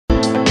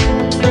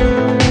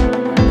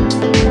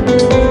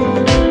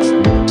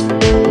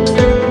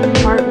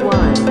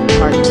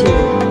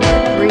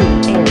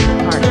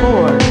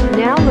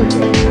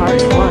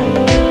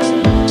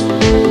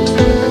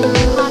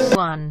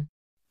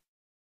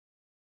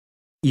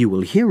You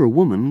will hear a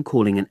woman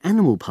calling an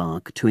animal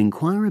park to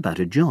inquire about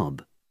a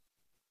job.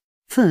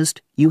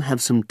 First, you have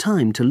some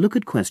time to look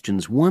at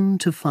questions 1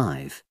 to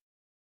 5.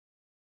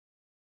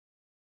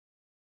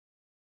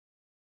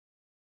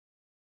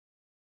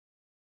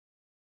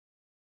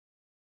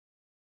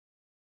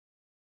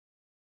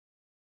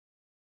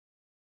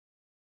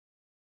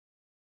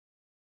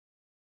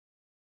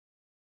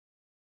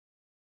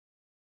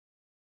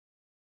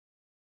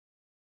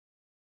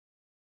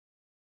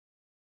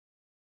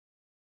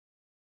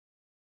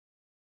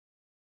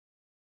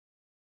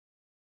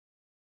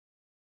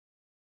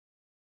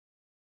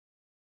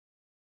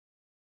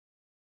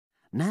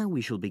 Now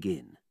we shall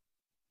begin.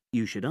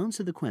 You should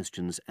answer the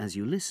questions as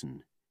you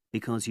listen,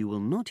 because you will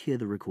not hear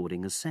the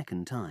recording a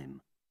second time.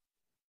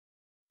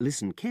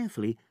 Listen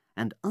carefully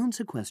and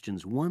answer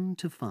questions 1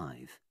 to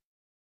 5.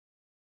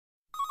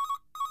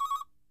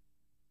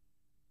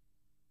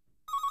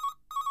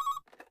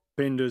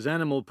 Bender's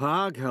Animal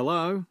Park,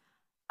 hello.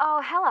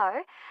 Oh,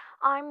 hello.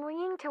 I'm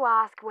ringing to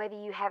ask whether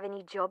you have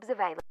any jobs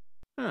available.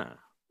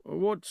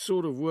 What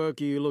sort of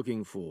work are you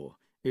looking for?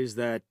 Is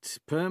that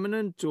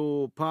permanent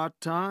or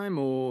part-time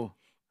or...?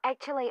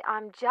 Actually,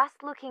 I'm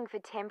just looking for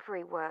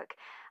temporary work.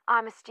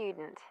 I'm a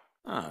student.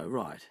 Oh,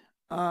 right.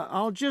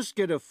 I'll just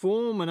get a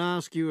form and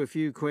ask you a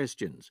few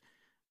questions.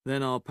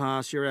 Then I'll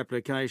pass your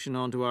application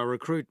on to our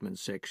recruitment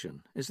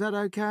section. Is that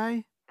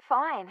okay?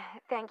 Fine,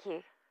 thank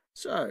you.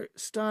 So,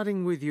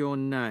 starting with your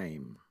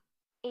name.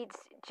 It's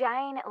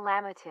Jane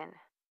Lammerton.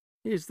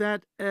 Is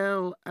that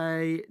Lammerton?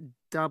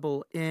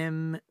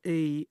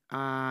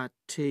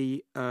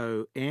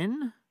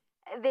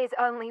 There's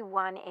only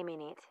one M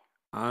in it.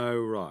 Oh,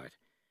 right.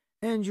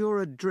 And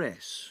your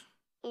address?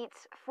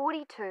 It's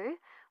 42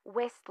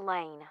 West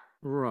Lane.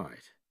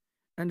 Right.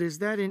 And is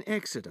that in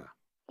Exeter?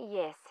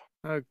 Yes.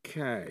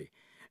 Okay.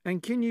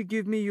 And can you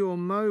give me your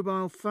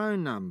mobile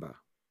phone number?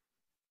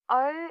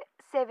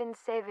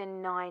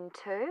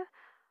 07792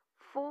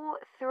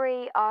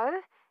 430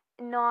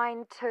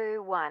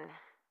 921.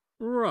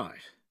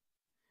 Right.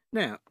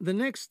 Now, the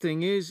next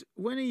thing is,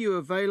 when are you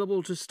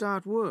available to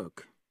start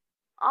work?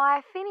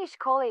 I finish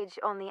college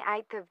on the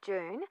 8th of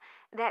June.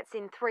 That's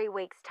in 3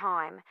 weeks'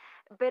 time.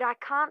 But I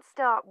can't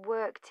start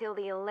work till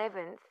the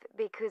 11th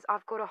because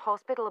I've got a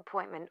hospital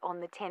appointment on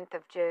the 10th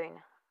of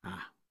June.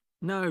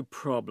 No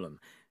problem.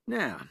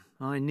 Now,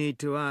 I need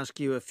to ask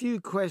you a few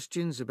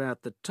questions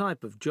about the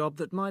type of job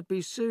that might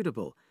be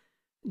suitable.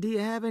 Do you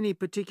have any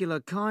particular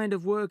kind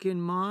of work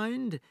in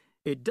mind?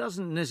 It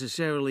doesn't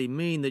necessarily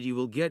mean that you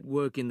will get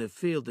work in the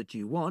field that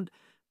you want,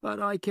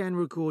 but I can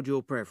record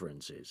your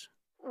preferences.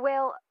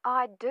 Well,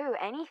 I'd do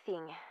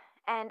anything.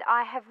 And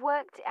I have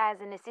worked as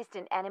an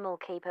assistant animal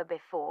keeper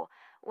before,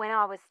 when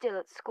I was still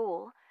at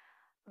school.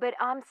 But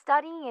I'm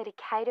studying at a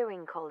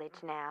catering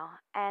college now,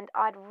 and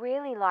I'd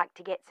really like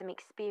to get some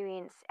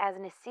experience as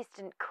an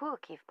assistant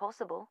cook if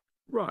possible.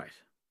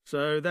 Right.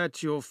 So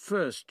that's your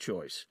first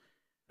choice.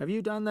 Have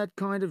you done that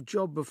kind of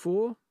job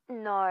before?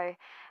 No,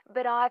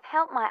 but I've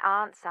helped my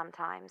aunt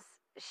sometimes.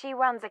 She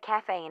runs a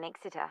cafe in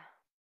Exeter.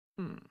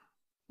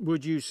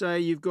 Would you say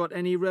you've got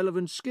any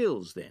relevant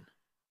skills then?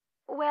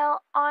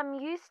 Well, I'm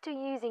used to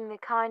using the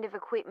kind of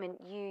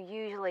equipment you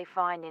usually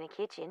find in a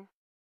kitchen.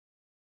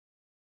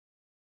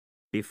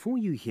 Before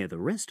you hear the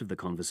rest of the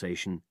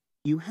conversation,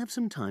 you have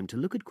some time to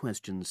look at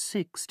questions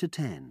 6 to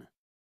 10.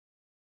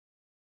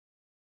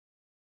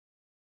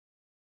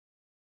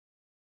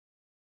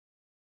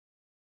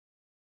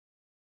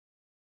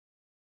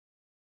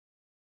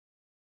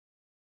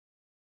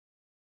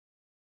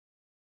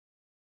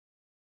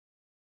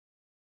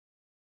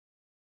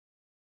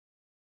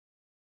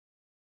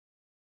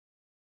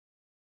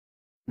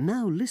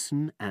 Now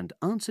listen and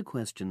answer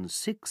questions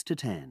 6 to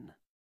 10.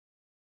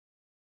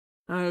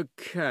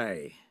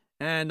 Okay.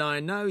 And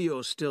I know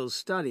you're still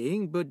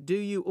studying, but do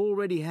you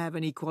already have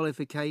any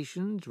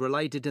qualifications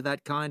related to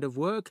that kind of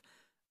work?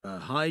 A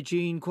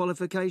hygiene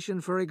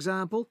qualification, for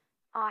example?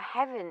 I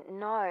haven't,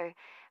 no,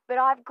 but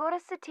I've got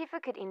a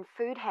certificate in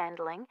food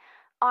handling.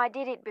 I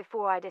did it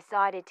before I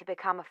decided to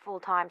become a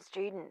full-time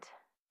student.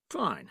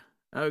 Fine.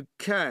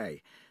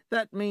 Okay.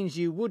 That means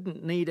you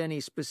wouldn't need any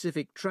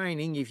specific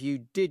training if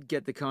you did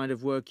get the kind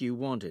of work you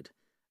wanted.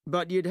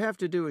 But you'd have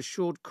to do a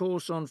short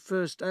course on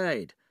first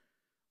aid.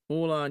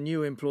 All our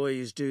new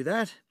employees do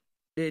that.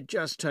 It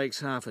just takes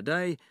half a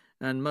day,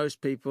 and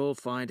most people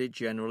find it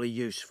generally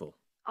useful.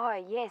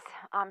 Oh, yes,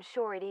 I'm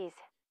sure it is.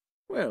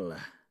 Well,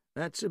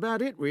 that's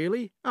about it,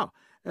 really.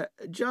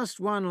 Just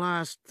one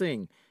last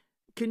thing.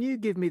 Can you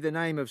give me the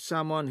name of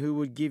someone who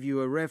would give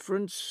you a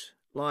reference,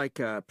 like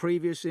a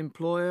previous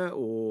employer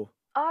or...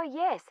 Oh,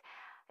 yes.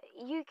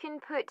 You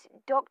can put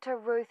Dr.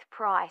 Ruth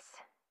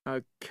Price.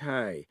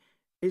 Okay.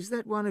 Is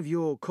that one of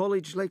your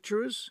college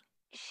lecturers?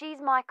 She's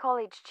my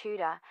college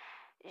tutor.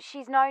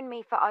 She's known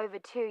me for over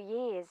 2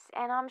 years,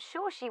 and I'm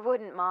sure she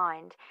wouldn't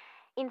mind.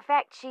 In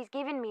fact, she's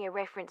given me a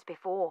reference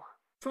before.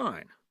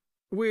 Fine.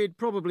 We'd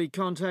probably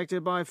contact her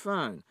by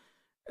phone.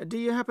 Do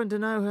you happen to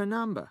know her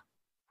number?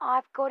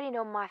 I've got it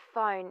on my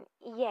phone,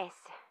 yes.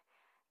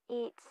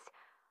 It's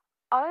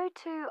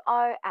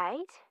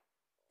 0208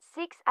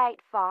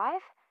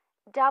 685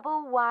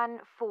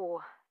 114.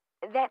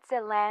 That's a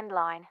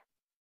landline.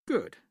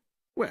 Good.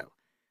 Well,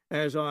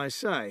 as I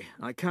say,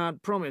 I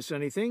can't promise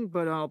anything,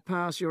 but I'll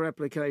pass your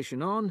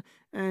application on,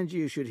 and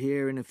you should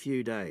hear in a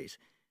few days.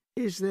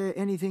 Is there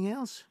anything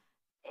else?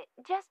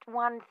 Just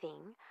one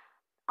thing.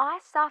 I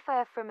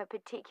suffer from a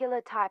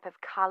particular type of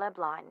colour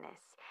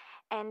blindness,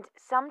 and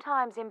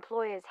sometimes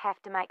employers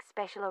have to make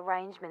special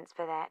arrangements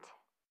for that.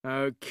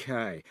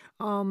 Okay,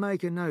 I'll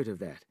make a note of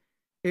that.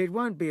 It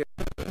won't be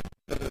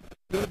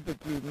good that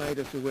you've made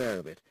us aware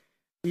of it.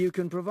 You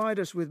can provide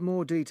us with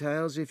more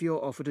details if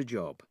you're offered a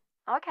job.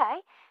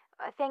 Okay.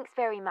 Thanks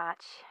very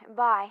much.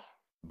 Bye.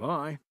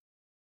 Bye.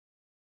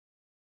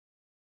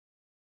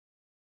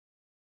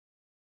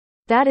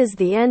 That is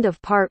the end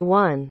of part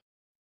 1.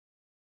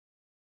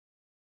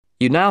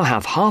 You now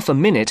have half a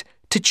minute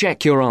to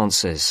check your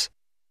answers.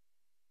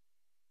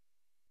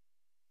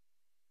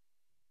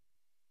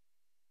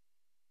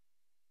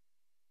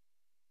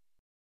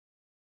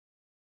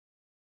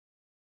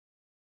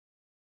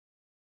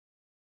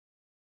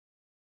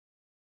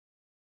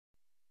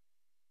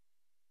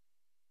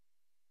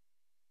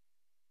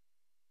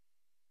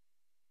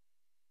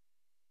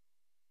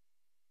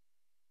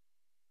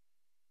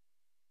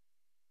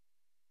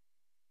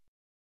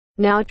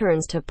 Now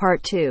turns to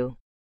part 2.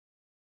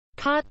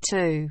 Part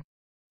 2.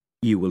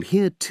 You will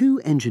hear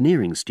 2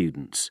 engineering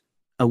students,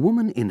 a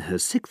woman in her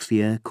 6th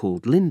year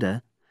called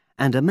Linda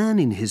and a man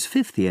in his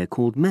 5th year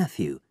called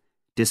Matthew,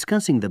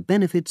 discussing the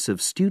benefits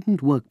of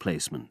student work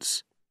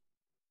placements.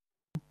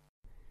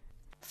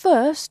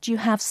 First, you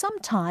have some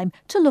time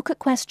to look at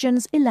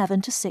questions 11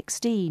 to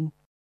 16.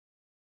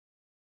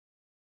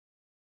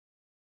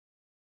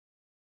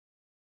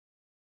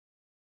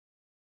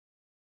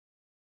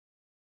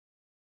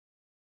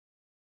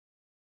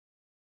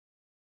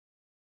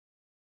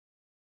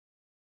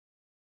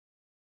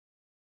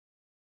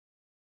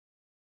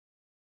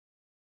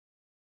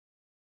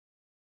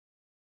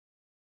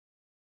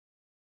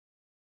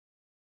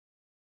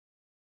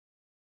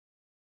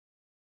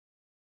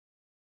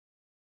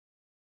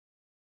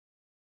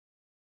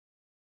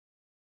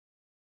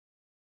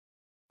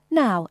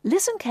 Now,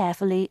 listen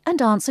carefully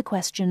and answer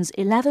questions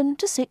 11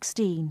 to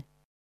 16.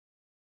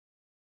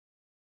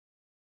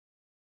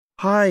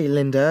 Hi,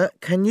 Linda.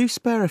 Can you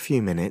spare a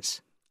few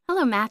minutes?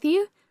 Hello,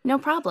 Matthew. No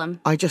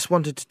problem. I just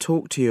wanted to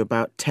talk to you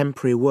about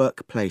temporary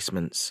work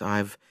placements.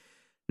 I've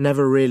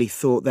never really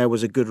thought there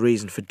was a good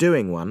reason for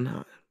doing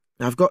one.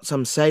 I've got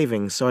some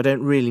savings, so I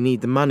don't really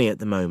need the money at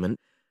the moment.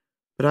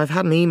 But I've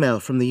had an email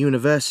from the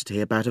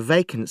university about a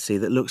vacancy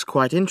that looks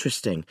quite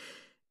interesting.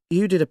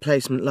 You did a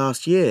placement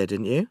last year,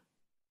 didn't you?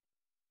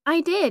 I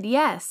did,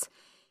 yes.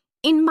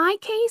 In my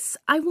case,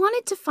 I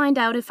wanted to find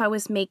out if I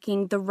was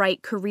making the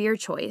right career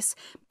choice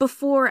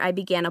before I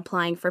began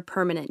applying for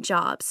permanent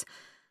jobs.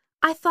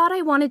 I thought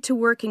I wanted to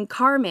work in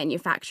car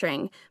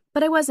manufacturing,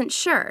 but I wasn't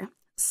sure,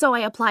 so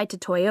I applied to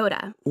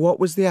Toyota. What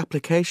was the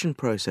application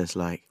process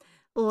like?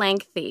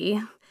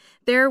 Lengthy.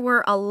 There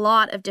were a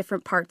lot of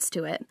different parts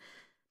to it.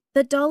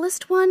 The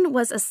dullest one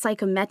was a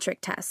psychometric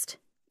test.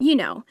 You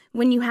know,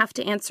 when you have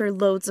to answer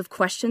loads of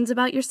questions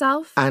about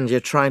yourself. And you're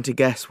trying to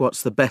guess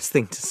what's the best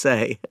thing to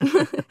say.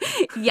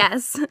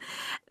 Yes.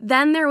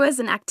 Then there was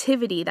an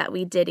activity that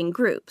we did in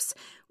groups,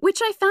 which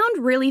I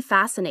found really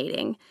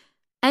fascinating.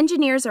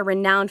 Engineers are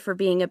renowned for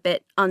being a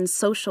bit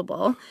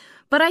unsociable,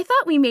 but I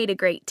thought we made a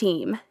great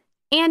team.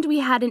 And we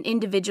had an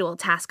individual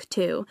task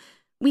too.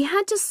 We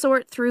had to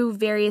sort through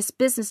various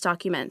business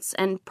documents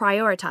and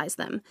prioritize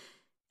them.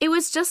 It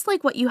was just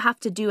like what you have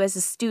to do as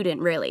a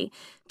student, really,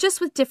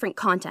 just with different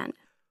content.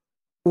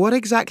 What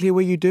exactly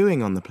were you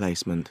doing on the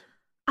placement?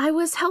 I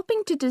was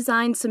helping to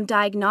design some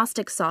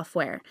diagnostic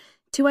software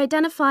to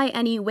identify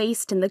any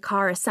waste in the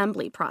car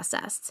assembly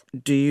process.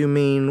 Do you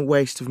mean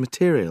waste of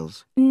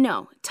materials?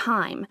 No,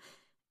 time.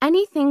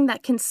 Anything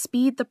that can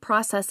speed the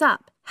process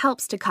up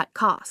helps to cut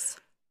costs.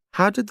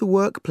 How did the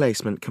work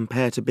placement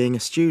compare to being a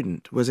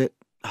student? Was it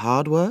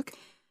hard work?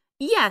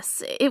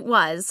 Yes, it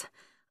was.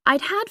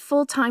 I'd had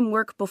full-time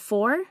work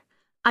before.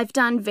 I've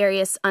done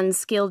various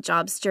unskilled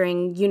jobs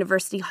during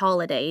university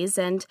holidays,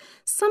 and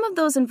some of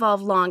those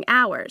involve long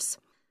hours.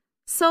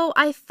 So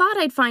I thought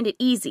I'd find it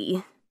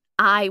easy.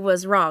 I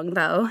was wrong,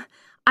 though.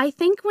 I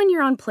think when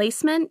you're on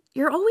placement,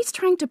 you're always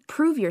trying to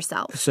prove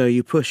yourself. So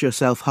you push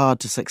yourself hard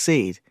to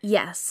succeed?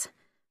 Yes.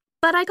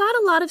 But I got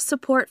a lot of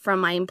support from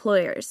my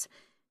employers.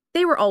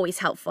 They were always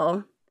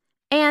helpful.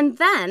 And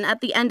then, at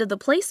the end of the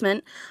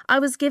placement, I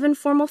was given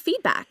formal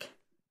feedback.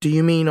 Do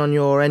you mean on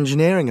your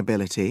engineering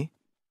ability?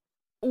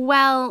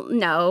 Well,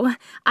 no.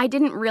 I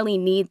didn't really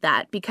need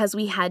that because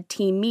we had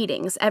team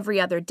meetings every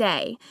other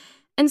day.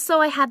 And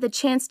so I had the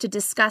chance to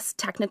discuss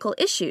technical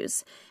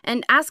issues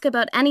and ask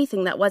about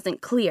anything that wasn't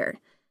clear.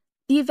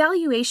 The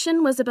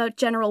evaluation was about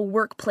general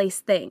workplace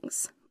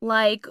things,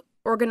 like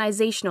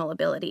organizational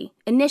ability,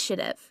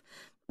 initiative,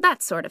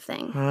 that sort of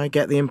thing. I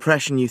get the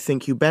impression you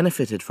think you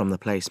benefited from the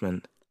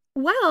placement.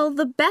 Well,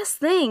 the best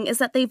thing is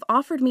that they've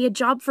offered me a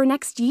job for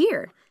next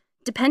year.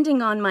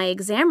 Depending on my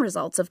exam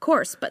results, of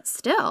course, but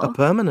still. A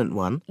permanent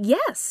one?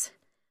 Yes.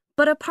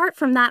 But apart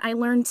from that, I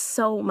learned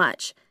so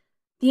much.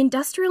 The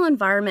industrial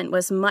environment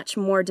was much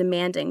more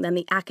demanding than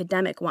the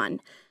academic one,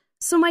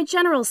 so my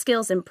general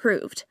skills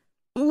improved,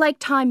 like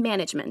time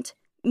management,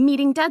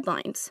 meeting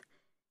deadlines.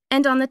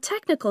 And on the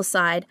technical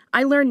side,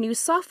 I learned new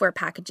software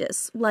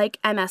packages, like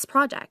MS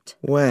Project.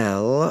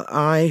 Well,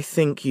 I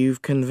think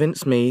you've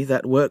convinced me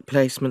that work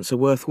placements are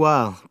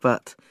worthwhile,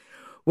 but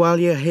while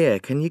you're here,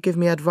 can you give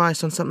me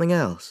advice on something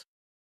else?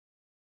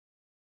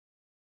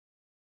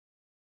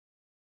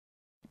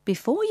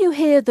 Before you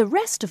hear the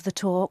rest of the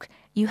talk,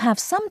 you have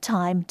some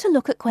time to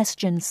look at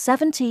questions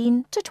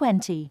 17 to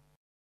 20.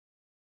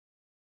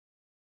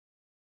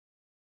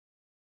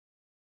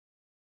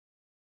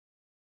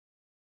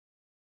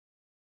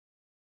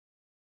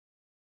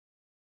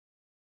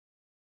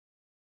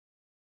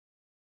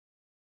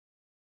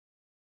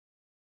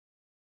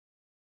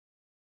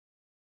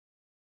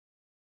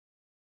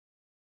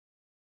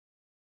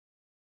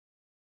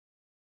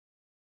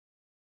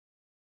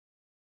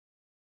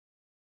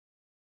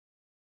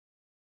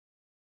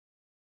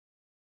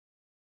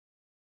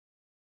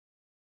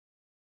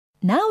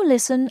 Now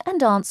listen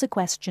and answer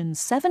questions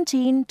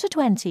 17 to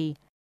 20.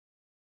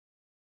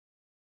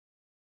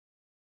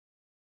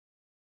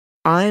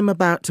 I'm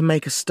about to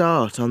make a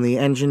start on the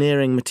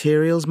engineering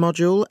materials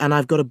module, and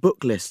I've got a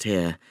book list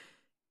here.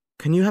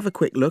 Can you have a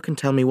quick look and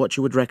tell me what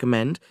you would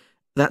recommend?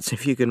 That's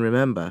if you can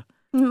remember.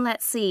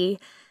 Let's see.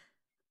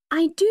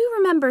 I do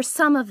remember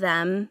some of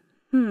them.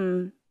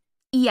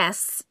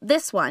 Yes,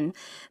 this one,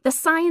 The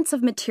Science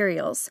of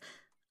Materials.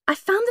 I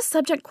found the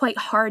subject quite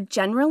hard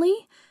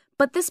generally,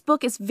 but this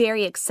book is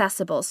very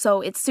accessible,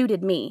 so it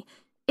suited me.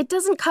 It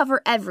doesn't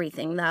cover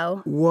everything,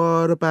 though.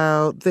 What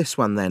about this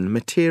one then,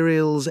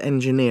 Materials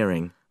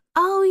Engineering?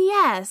 Oh,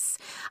 yes,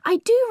 I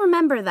do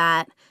remember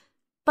that.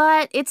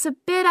 But it's a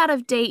bit out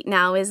of date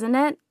now, isn't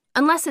it?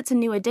 Unless it's a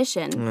new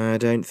edition. I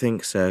don't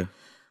think so.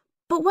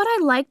 But what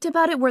I liked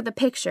about it were the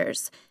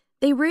pictures.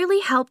 They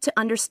really helped to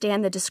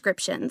understand the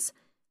descriptions.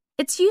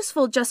 It's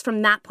useful just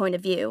from that point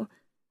of view.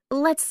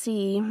 Let's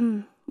see,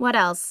 what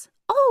else?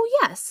 Oh,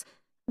 yes,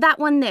 that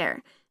one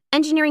there,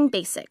 Engineering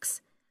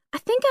Basics. I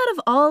think out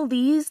of all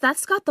these,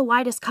 that's got the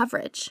widest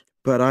coverage.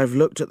 But I've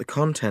looked at the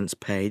contents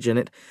page and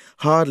it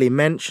hardly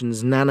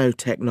mentions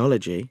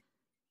nanotechnology.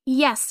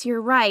 Yes,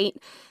 you're right.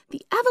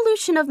 The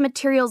Evolution of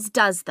Materials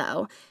does,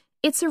 though.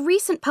 It's a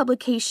recent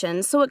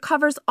publication, so it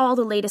covers all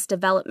the latest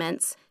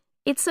developments.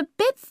 It's a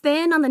bit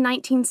thin on the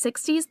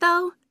 1960s,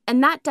 though,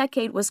 and that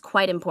decade was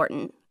quite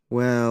important.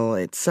 Well,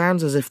 it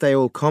sounds as if they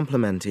all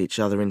complement each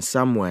other in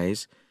some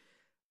ways.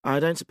 I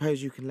don't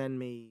suppose you can lend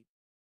me...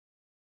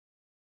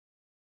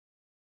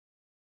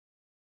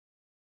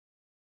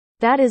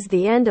 That is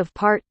the end of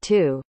part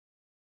 2.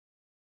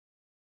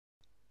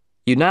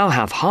 You now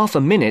have half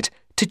a minute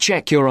to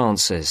check your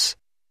answers.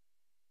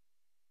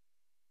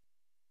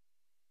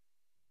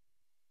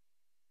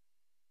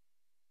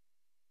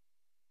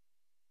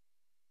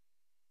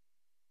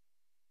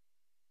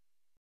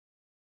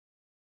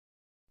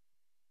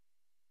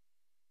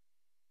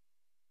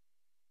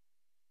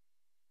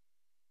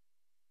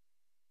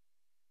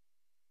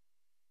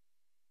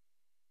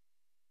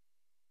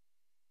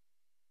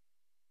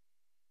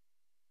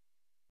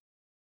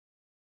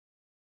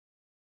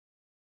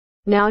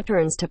 Now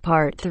turns to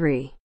part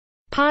 3.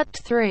 Part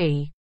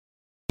 3.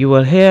 You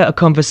will hear a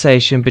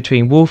conversation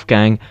between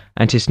Wolfgang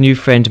and his new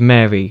friend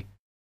Mary,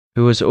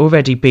 who has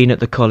already been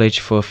at the college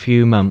for a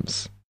few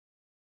months.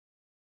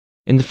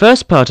 In the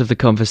first part of the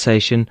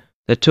conversation,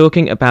 they're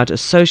talking about a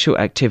social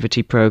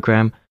activity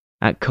program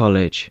at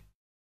college.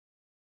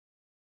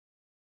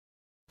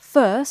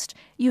 First,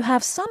 you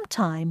have some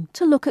time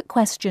to look at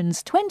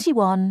questions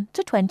 21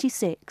 to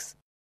 26.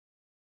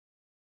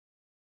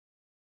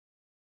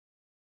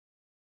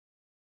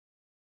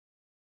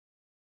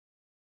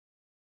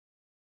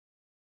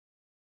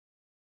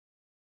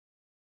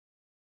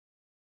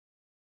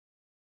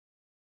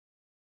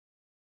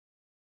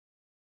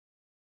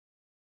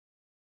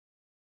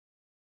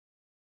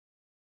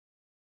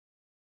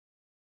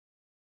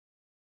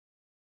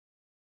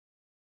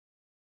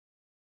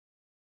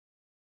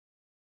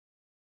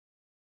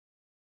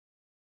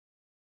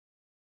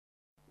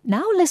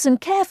 Now listen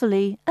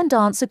carefully and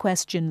answer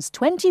questions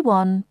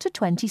 21 to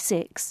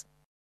 26.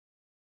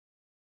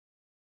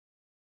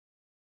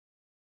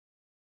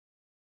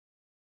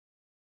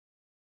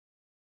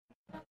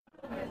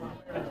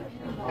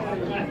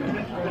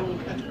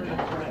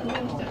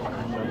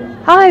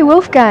 Hi,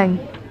 Wolfgang.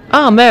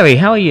 Ah, Mary,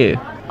 how are you?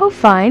 Oh,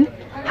 fine.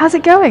 How's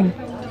it going?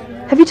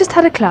 Have you just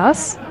had a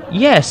class?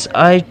 Yes,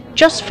 I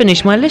just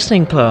finished my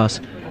listening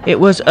class. It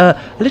was a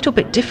little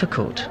bit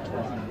difficult.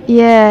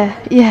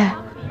 Yeah.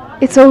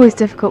 It's always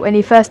difficult when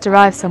you first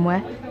arrive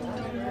somewhere.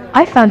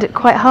 I found it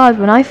quite hard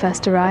when I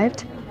first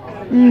arrived.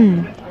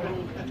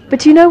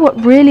 But you know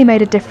what really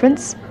made a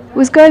difference?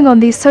 Was going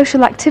on these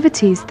social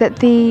activities that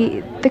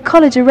the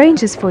college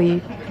arranges for you.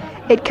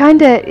 It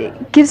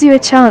gives you a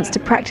chance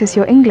to practice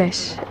your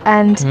English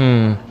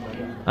and...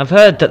 I've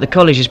heard that the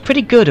college is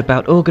pretty good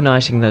about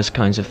organising those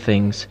kinds of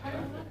things.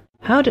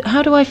 How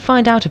do I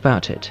find out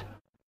about it?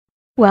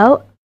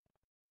 Well,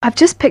 I've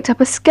just picked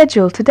up a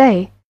schedule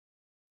today.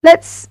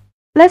 Let's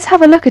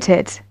have a look at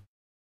it.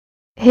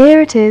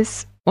 Here it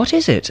is. What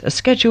is it? A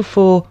schedule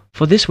for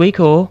this week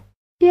or?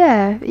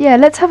 Yeah,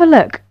 let's have a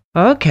look.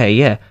 Okay,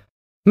 yeah.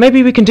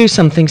 Maybe we can do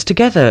some things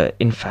together,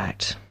 in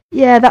fact.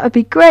 Yeah, that would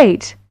be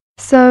great.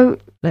 So...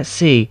 Let's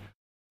see.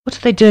 What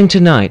are they doing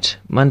tonight?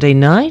 Monday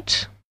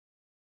night?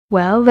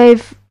 Well,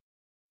 they've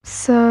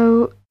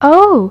got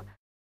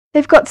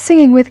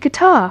singing with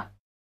guitar.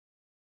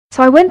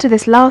 So I went to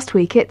this last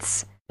week.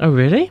 It's... Oh,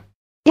 really?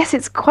 Yes,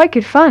 it's quite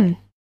good fun.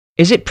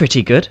 Is it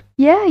pretty good?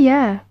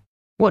 Yeah.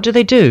 What do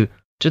they do?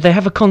 Do they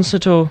have a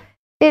concert or...?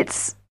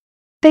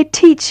 They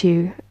teach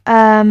you,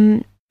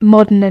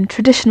 modern and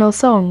traditional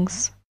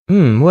songs.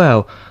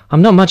 Well,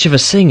 I'm not much of a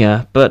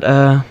singer, but,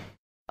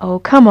 Oh,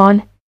 come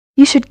on.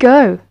 You should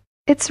go.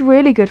 It's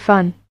really good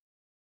fun.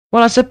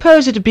 Well, I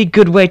suppose it'd be a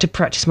good way to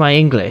practice my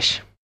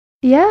English.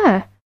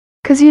 Yeah,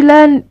 'cause you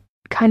learn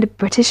kind of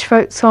British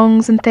folk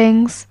songs and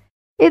things.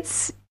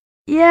 It's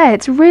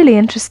really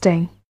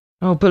interesting.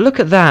 Oh, but look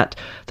at that.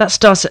 That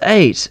starts at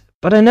 8.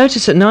 But I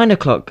notice at 9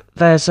 o'clock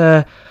there's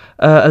a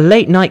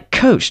late-night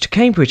coach to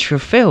Cambridge for a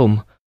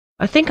film.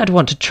 I think I'd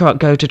want to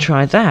go to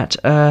try that.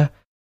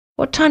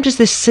 What time does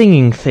this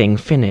singing thing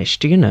finish,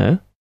 do you know?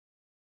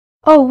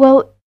 Oh,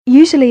 well,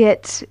 usually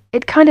it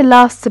kind of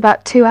lasts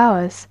about 2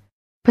 hours.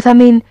 But I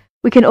mean,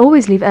 we can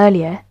always leave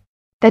earlier.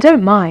 They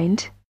don't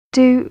mind.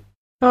 Oh,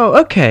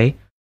 okay.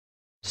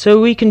 So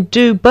we can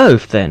do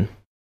both then?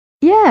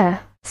 Yeah,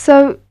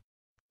 so...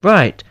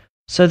 Right,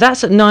 so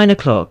that's at 9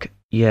 o'clock.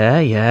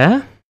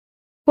 Yeah.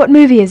 What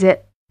movie is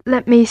it?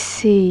 Let me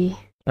see.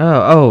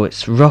 Oh,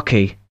 it's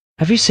Rocky.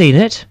 Have you seen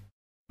it?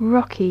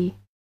 Rocky?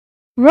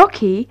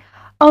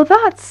 Oh,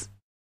 that's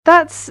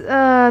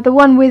the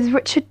one with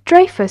Richard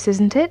Dreyfuss,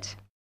 isn't it?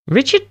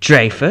 Richard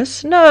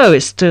Dreyfuss? No,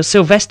 it's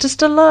Sylvester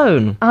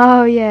Stallone.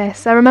 Oh,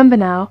 yes, I remember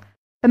now.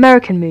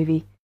 American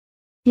movie.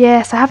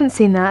 Yes, I haven't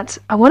seen that.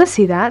 I want to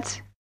see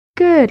that.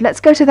 Good, let's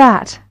go to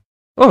that.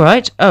 All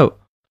right. Oh,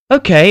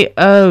 okay.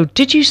 Oh,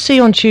 did you see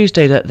on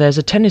Tuesday that there's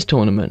a tennis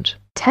tournament?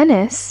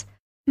 Tennis?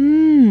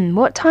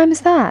 What time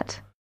is that?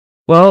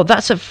 Well,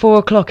 that's at 4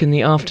 o'clock in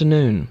the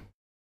afternoon.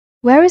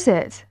 Where is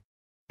it?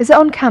 Is it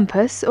on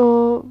campus,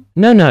 or...?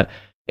 No,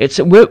 it's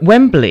at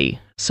Wembley,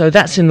 so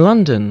that's in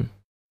London.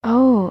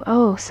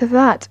 Oh,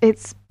 so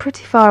it's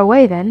pretty far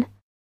away then.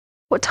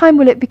 What time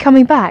will it be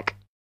coming back?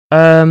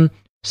 The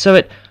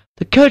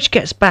coach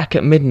gets back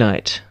at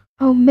midnight.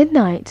 Oh,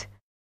 midnight.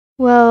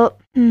 Well,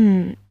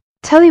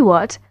 tell you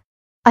what,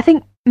 I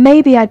think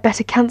maybe I'd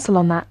better cancel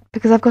on that,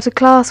 because I've got a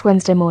class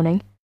Wednesday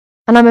morning,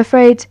 and I'm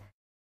afraid,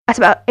 at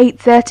about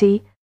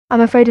 8:30,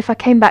 I'm afraid if I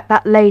came back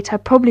that late, I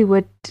probably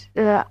would,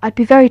 I'd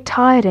be very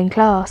tired in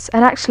class,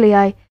 and actually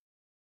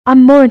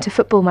I'm more into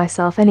football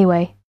myself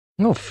anyway.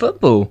 Oh,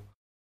 football?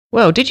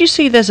 Well, did you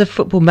see there's a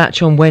football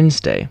match on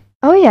Wednesday?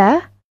 Oh,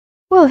 yeah?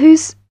 Well,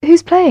 who's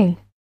playing?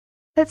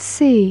 Let's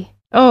see.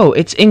 Oh,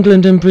 it's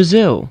England and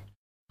Brazil.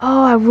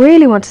 Oh, I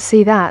really want to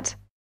see that.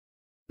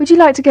 Would you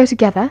like to go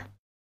together?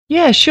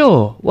 Yeah,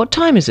 sure. What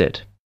time is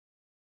it?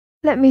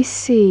 Let me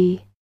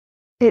see.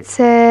 It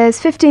says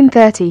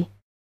 15:30.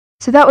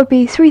 So that would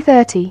be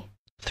 3:30.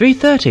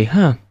 3:30,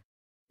 huh?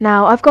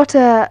 Now, I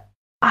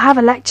have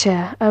a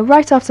lecture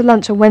right after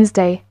lunch on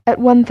Wednesday at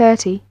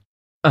 1:30.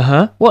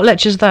 Uh-huh. What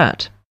lecture's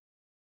that?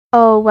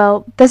 Oh,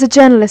 well, there's a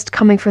journalist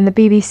coming from the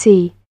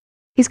BBC.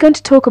 He's going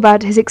to talk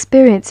about his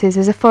experiences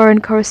as a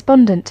foreign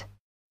correspondent.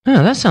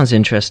 Oh, that sounds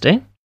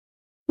interesting.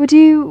 Would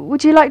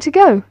you like to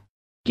go?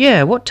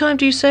 Yeah, what time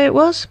do you say it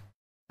was?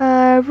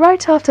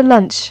 Right after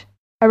lunch,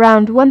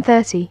 around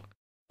 1:30.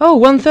 Oh,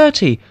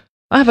 1:30.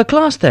 I have a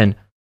class then.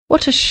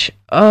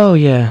 Oh,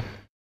 yeah.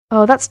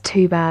 Oh, that's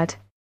too bad.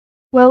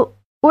 Well,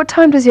 what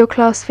time does your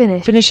class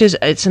finish?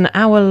 It's an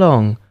hour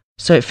long,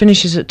 so it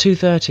finishes at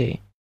 2:30.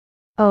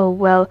 Oh,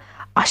 well,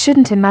 I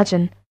shouldn't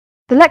imagine.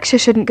 The lecture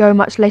shouldn't go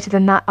much later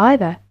than that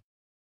either.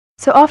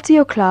 So after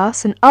your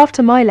class and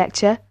after my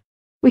lecture,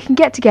 we can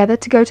get together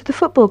to go to the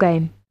football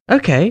game.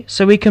 Okay,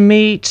 so we can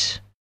meet...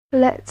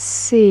 Let's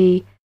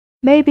see,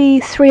 maybe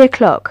 3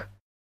 o'clock.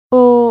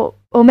 Or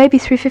maybe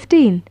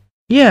 3:15.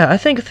 Yeah, I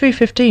think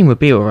 3:15 would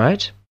be all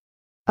right.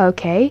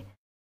 Okay,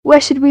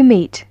 where should we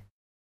meet?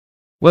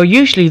 Well,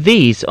 usually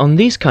on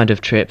these kind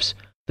of trips,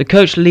 the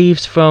coach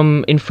leaves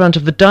from in front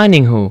of the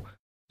dining hall,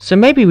 so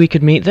maybe we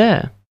could meet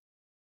there.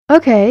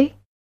 Okay,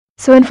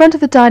 so in front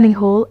of the dining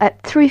hall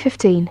at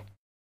 3:15.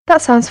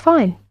 That sounds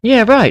fine.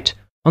 Yeah, right.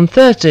 On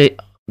Thursday,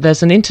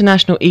 there's an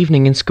international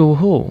evening in school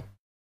hall.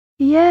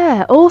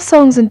 Yeah, all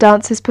songs and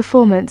dances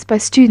performance by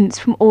students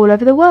from all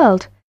over the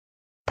world.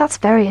 That's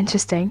very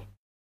interesting.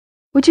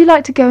 Would you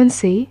like to go and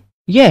see?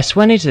 Yes,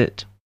 when is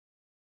it?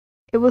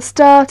 It will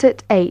start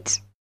at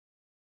 8.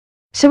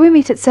 Shall we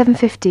meet at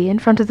 7:50 in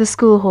front of the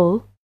school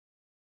hall?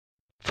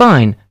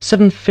 Fine,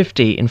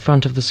 7:50 in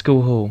front of the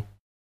school hall.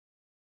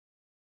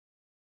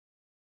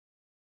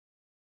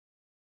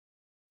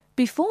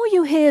 Before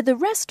you hear the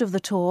rest of the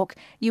talk,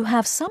 you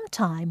have some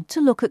time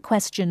to look at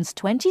questions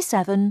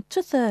 27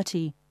 to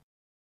 30.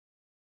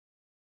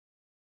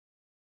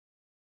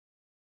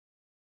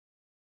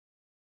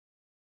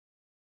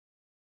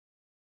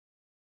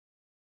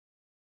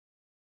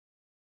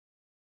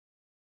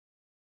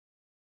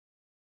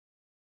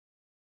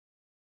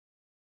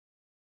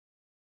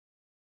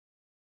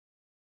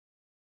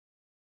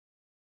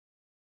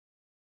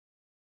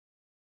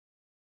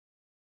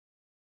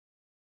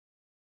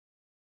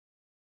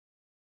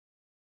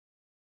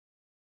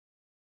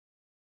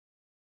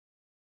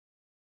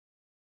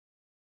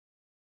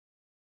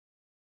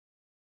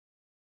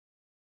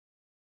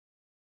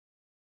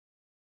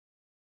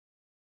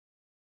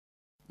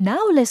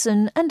 Now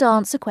listen and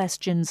answer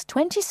questions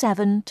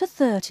 27 to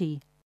 30.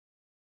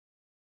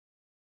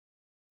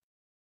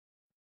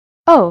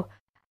 Oh,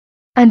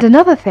 and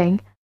another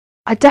thing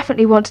I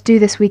definitely want to do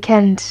this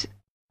weekend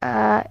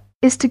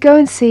is to go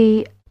and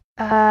see.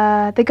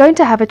 They're going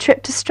to have a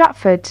trip to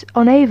Stratford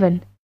on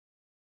Avon.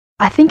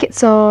 I think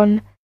it's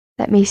on.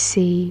 Let me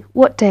see.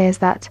 What day is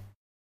that?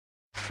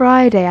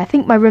 Friday, I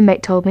think my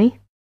roommate told me.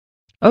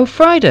 Oh,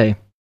 Friday?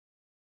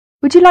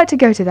 Would you like to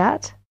go to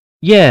that?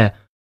 Yeah,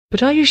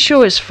 but are you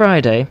sure it's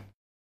Friday?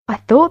 I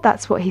thought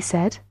that's what he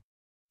said,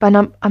 but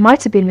I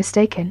might have been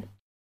mistaken.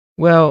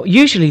 Well,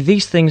 usually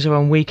these things are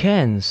on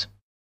weekends.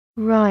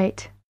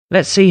 Right.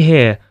 Let's see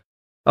here.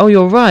 Oh,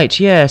 you're right,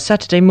 yeah,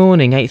 Saturday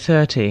morning,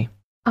 8:30.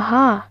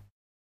 Aha.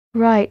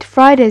 Right,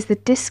 Friday's the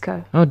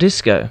disco. Oh,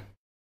 disco.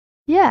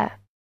 Yeah.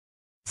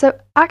 So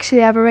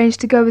actually I've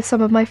arranged to go with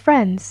some of my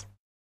friends.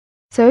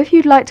 So if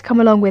you'd like to come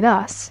along with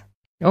us.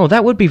 Oh,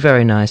 that would be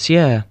very nice,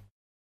 yeah.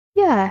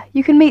 Yeah,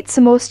 you can meet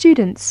some more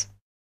students.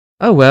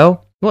 Oh,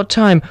 well, what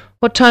time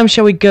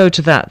shall we go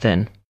to that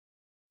then?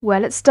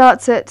 Well, it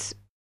starts at...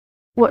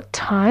 what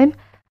time?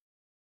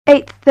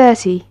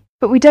 8:30,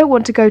 but we don't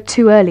want to go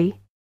too early.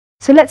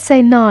 So let's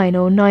say 9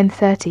 or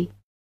 9:30.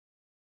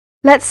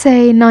 Let's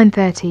say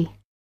 9:30.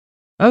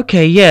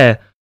 Okay, yeah,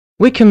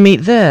 we can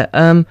meet there,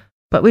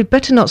 but we'd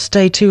better not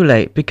stay too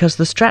late because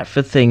the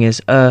Stratford thing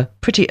is,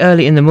 pretty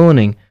early in the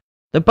morning.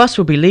 The bus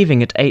will be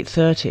leaving at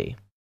 8:30.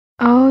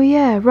 Oh,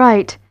 yeah,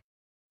 right.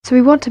 So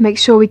we want to make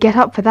sure we get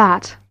up for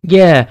that.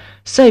 Yeah,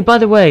 say, by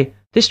the way,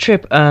 this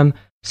trip,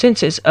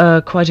 since it's,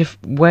 quite a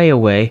way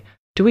away,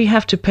 do we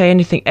have to pay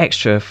anything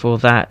extra for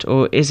that,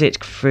 or is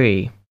it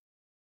free?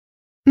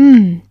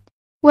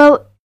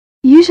 Well,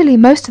 usually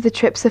most of the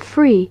trips are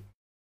free.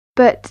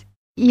 But,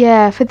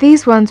 yeah, for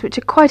these ones which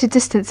are quite a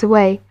distance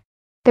away,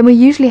 then we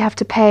usually have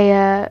to pay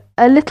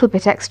a little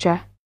bit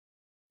extra.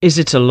 Is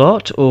it a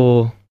lot,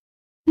 or...?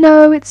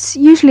 No, it's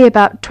usually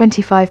about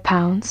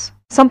 £25,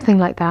 something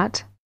like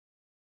that.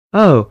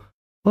 Oh,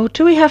 well,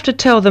 do we have to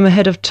tell them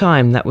ahead of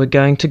time that we're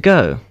going to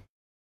go?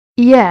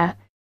 Yeah,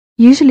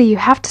 usually you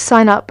have to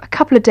sign up a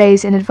couple of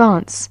days in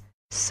advance,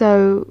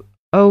 so...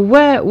 Oh,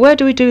 where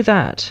do we do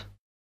that?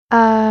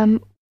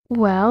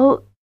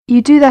 Well,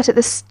 you do that at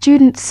the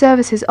Student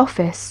Services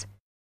office.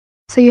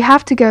 So you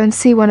have to go and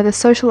see one of the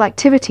social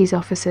activities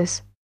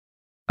officers.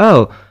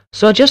 Oh,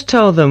 so I just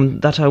tell them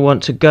that I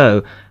want to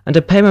go, and I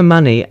pay my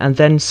money and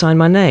then sign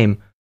my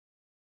name.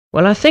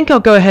 Well, I think I'll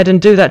go ahead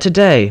and do that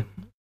today.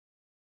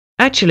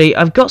 Actually,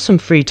 I've got some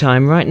free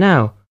time right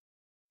now.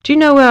 Do you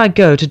know where I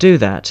go to do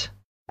that?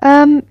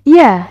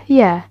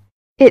 Yeah.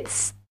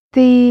 It's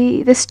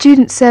the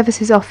Student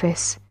Services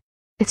office.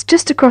 It's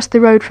just across the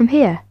road from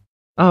here.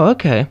 Oh,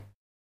 okay.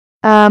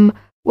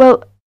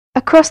 Well,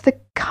 across the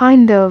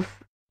kind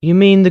of... You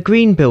mean the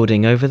green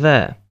building over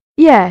there?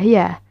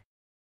 Yeah.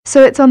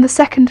 So it's on the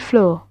second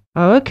floor.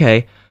 Oh,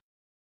 okay.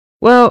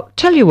 Well,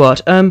 tell you what,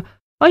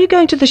 are you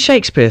going to the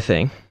Shakespeare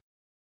thing?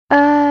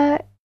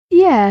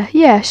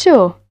 Yeah,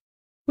 sure.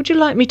 Would you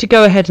like me to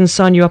go ahead and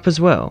sign you up as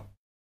well?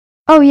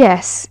 Oh,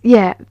 yes,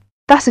 yeah,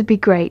 that'd be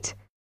great.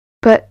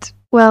 But,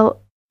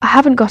 well, I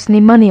haven't got any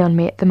money on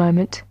me at the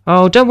moment.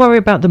 Oh, don't worry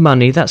about the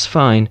money, that's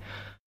fine.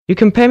 You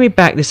can pay me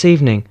back this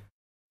evening.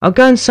 I'll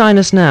go and sign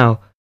us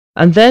now,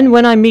 and then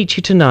when I meet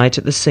you tonight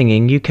at the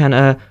singing, you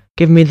can,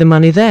 give me the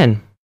money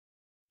then.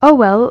 Oh,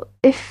 well,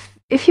 if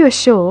you are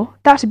sure,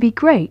 that'd be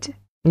great.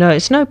 No,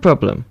 it's no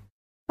problem.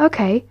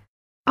 Okay.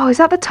 Oh, is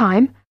that the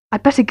time?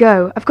 I'd better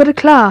go. I've got a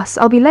class.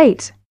 I'll be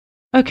late.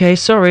 Okay,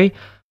 sorry.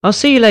 I'll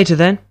see you later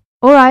then.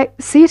 All right,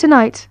 see you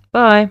tonight.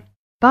 Bye.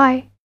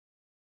 Bye.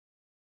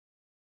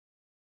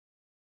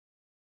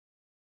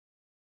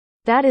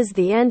 That is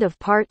the end of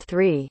part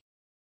 3.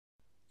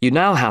 You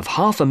now have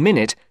half a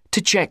minute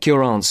to check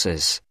your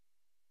answers.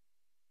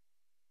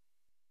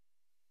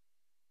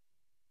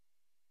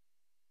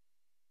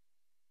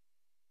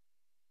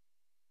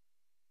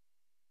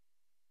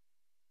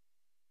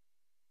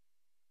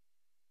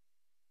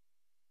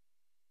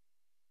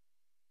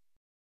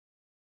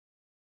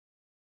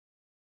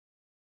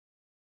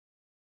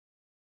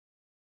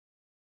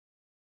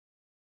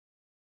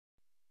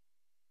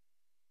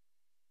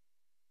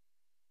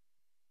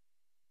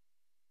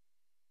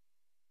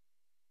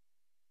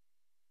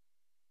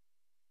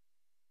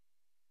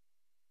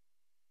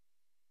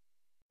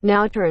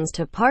 Now turns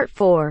to part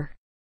 4.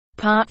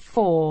 Part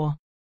 4.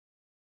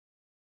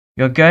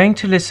 You're going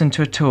to listen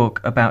to a talk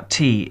about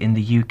tea in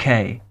the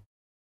UK.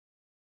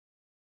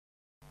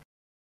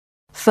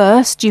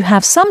 First, you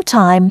have some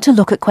time to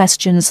look at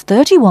questions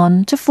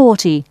 31 to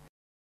 40.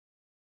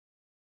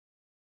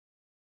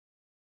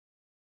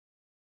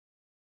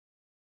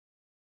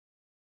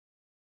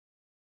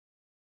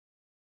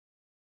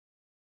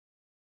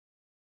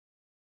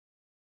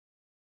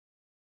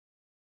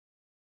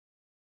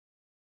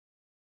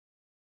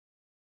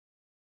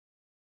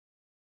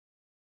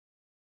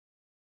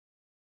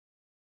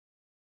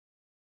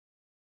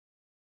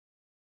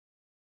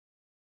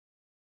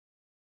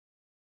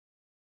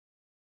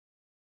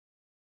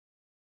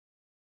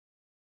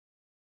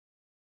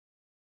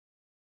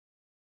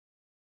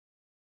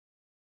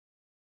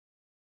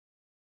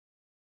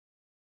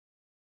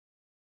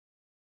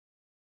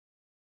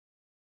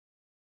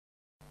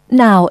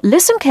 Now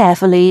listen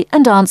carefully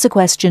and answer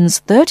questions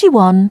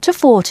 31 to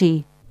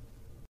 40.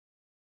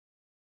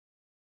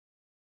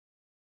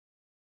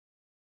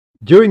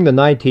 During the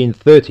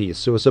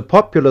 1930s, there was a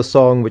popular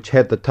song which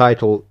had the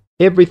title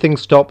 "Everything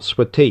Stops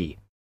for Tea,"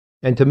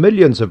 and to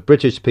millions of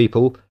British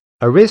people,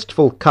 a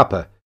restful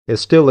cuppa is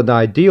still an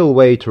ideal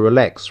way to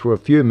relax for a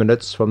few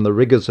minutes from the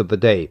rigours of the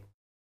day.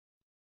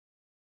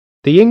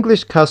 The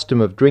English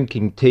custom of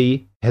drinking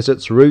tea has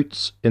its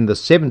roots in the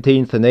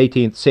 17th and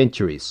 18th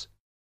centuries.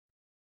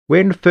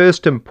 When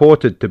first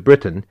imported to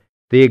Britain,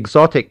 the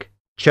exotic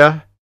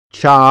cha,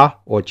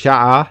 or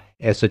cha,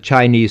 as the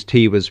Chinese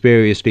tea was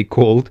variously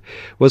called,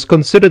 was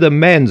considered a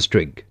man's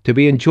drink to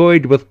be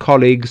enjoyed with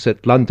colleagues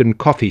at London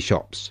coffee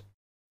shops.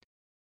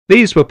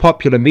 These were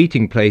popular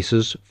meeting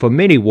places for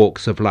many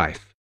walks of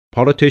life: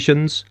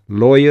 politicians,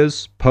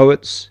 lawyers,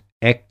 poets,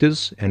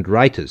 actors, and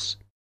writers.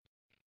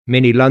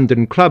 Many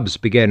London clubs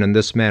began in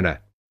this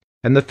manner,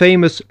 and the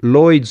famous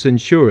Lloyd's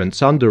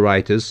Insurance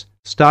underwriters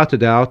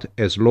started out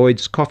as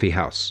Lloyd's Coffee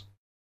House.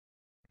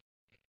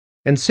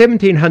 In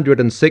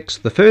 1706,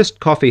 the first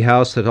coffee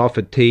house that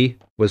offered tea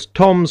was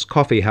Tom's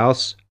Coffee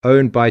House,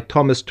 owned by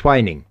Thomas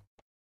Twining.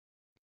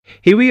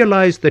 He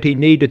realized that he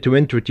needed to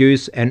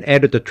introduce an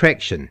added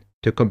attraction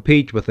to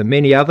compete with the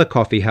many other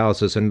coffee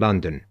houses in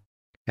London,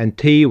 and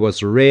tea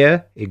was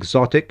rare,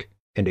 exotic,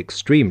 and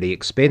extremely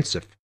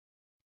expensive.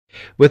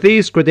 With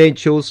these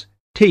credentials,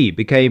 tea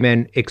became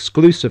an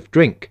exclusive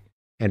drink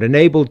and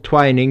enabled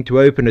Twining to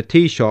open a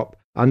tea shop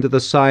under the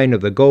sign of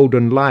the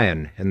Golden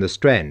Lion in the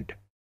Strand.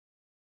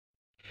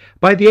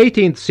 By the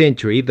 18th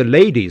century, the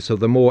ladies of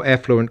the more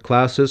affluent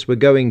classes were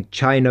going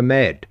China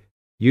mad,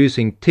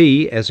 using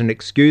tea as an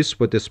excuse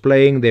for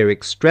displaying their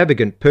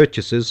extravagant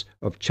purchases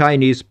of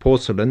Chinese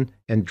porcelain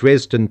and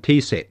Dresden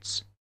tea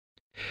sets.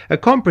 A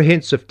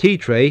comprehensive tea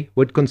tray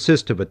would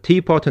consist of a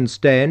teapot and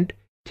stand,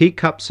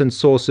 teacups and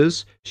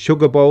saucers,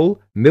 sugar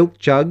bowl, milk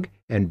jug,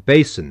 and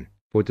basin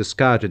for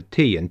discarded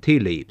tea and tea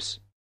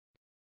leaves.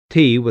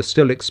 Tea was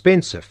still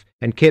expensive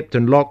and kept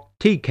in locked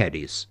tea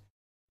caddies.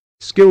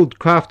 Skilled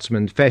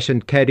craftsmen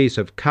fashioned caddies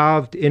of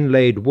carved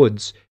inlaid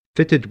woods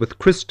fitted with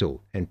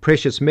crystal and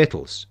precious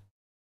metals.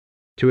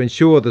 To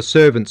ensure the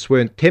servants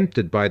weren't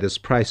tempted by this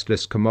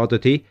priceless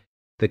commodity,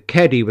 the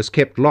caddy was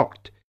kept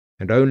locked,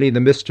 and only the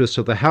mistress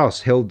of the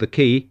house held the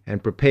key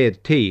and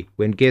prepared tea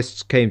when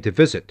guests came to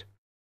visit.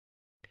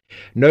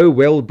 No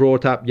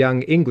well-brought-up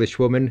young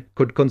Englishwoman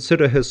could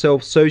consider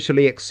herself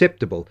socially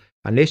acceptable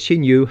unless she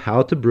knew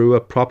how to brew a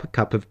proper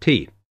cup of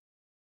tea.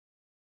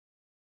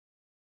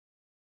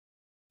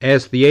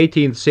 As the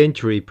 18th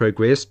century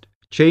progressed,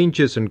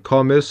 changes in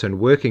commerce and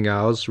working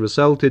hours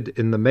resulted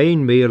in the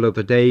main meal of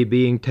the day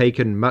being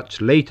taken much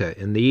later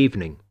in the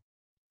evening.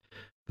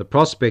 The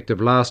prospect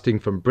of lasting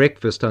from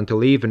breakfast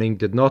until evening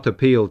did not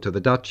appeal to the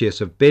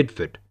Duchess of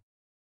Bedford,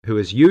 who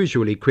is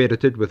usually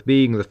credited with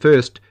being the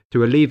first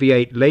to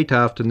alleviate late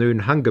afternoon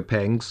hunger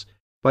pangs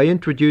by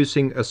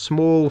introducing a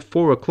small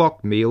 4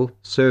 o'clock meal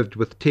served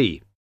with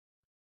tea.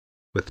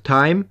 With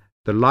time,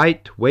 the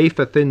light,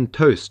 wafer-thin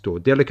toast or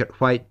delicate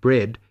white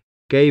bread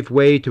gave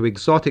way to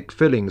exotic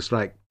fillings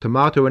like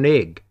tomato and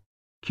egg,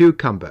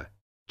 cucumber,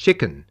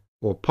 chicken,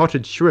 or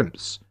potted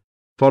shrimps,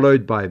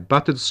 followed by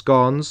buttered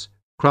scones,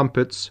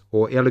 crumpets,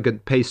 or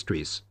elegant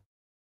pastries.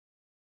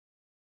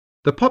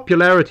 The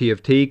popularity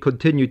of tea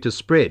continued to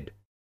spread,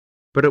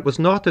 but it was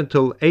not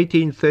until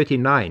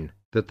 1839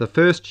 that the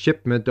first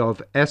shipment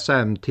of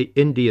Assam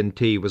Indian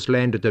tea was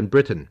landed in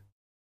Britain.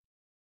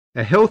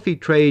 A healthy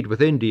trade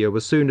with India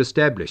was soon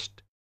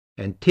established,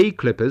 and tea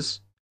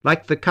clippers,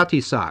 like the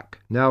Cutty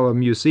Sark, now a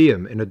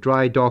museum in a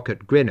dry dock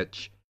at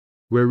Greenwich,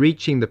 were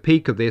reaching the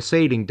peak of their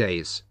sailing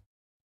days.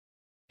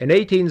 In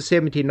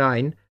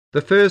 1879,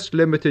 the first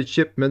limited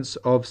shipments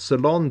of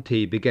Ceylon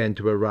tea began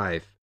to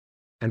arrive,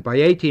 and by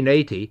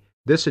 1880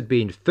 this had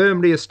been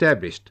firmly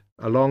established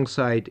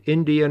alongside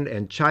Indian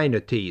and China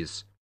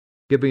teas,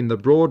 giving the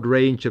broad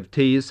range of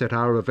teas that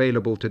are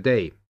available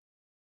today.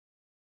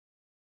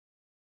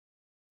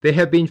 There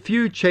have been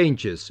few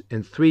changes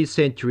in 3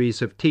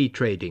 centuries of tea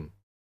trading.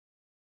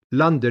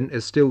 London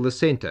is still the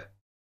centre,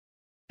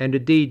 and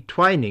indeed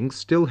Twining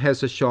still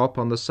has a shop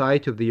on the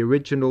site of the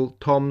original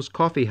Tom's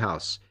Coffee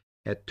House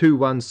at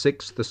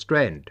 216 the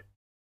Strand.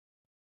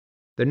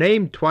 The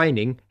name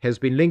Twining has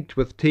been linked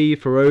with tea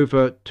for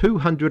over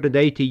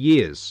 280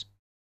 years.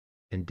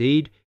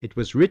 Indeed, it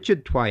was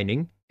Richard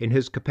Twining, in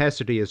his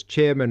capacity as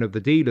chairman of the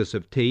dealers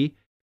of tea,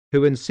 who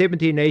in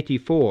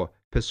 1784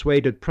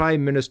 persuaded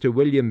Prime Minister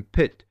William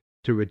Pitt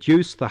to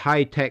reduce the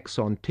high tax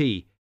on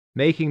tea,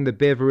 making the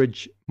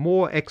beverage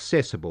more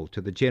accessible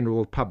to the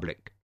general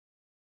public.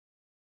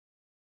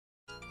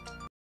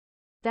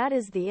 That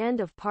is the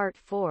end of part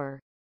 4.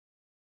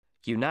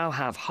 You now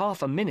have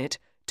half a minute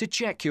to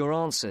check your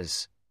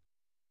answers.